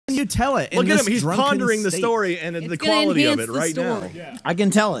you tell it? Look at him. He's pondering the story and the quality of it right now. Yeah. I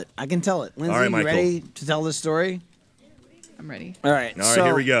can tell it. I can tell it. Lindsay, all right, you ready to tell this story? I'm ready. All right. All right,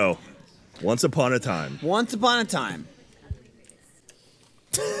 here we go. Once upon a time. Once upon a time.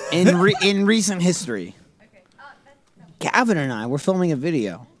 In recent history, Gavin and I were filming a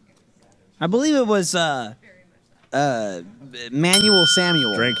video. I believe it was Manuel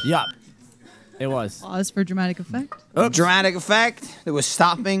Samuel. Drink. Yup. It was. Pause for dramatic effect. Oops. Dramatic effect. There was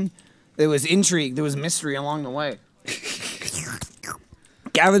stopping. There was intrigue. There was mystery along the way.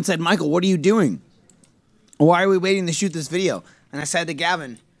 Gavin said, "Michael, what are you doing? Why are we waiting to shoot this video?" And I said to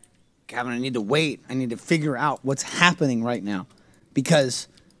Gavin, "Gavin, I need to wait. I need to figure out what's happening right now. Because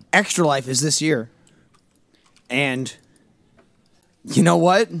Extra Life is this year. And you know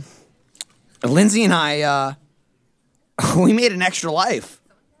what? Lindsay and I, we made an Extra Life.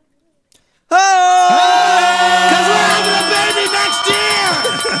 Oh! Because we're having a baby next year!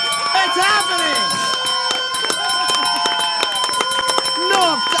 It's happening!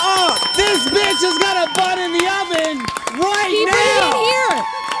 Knocked up! This bitch has got a bun in the oven right now!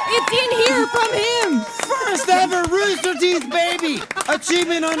 It's in here from him! First ever Rooster Teeth baby!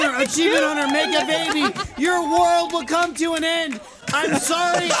 Achievement on her makeup baby! Your world will come to an end! I'm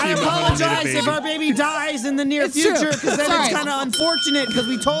sorry, I apologize if our baby dies in the near future, because then it's kind of unfortunate, because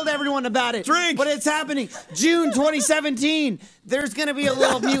we told everyone about it. Drink! But it's happening. June 2017, there's going to be a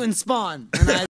little mutant spawn. And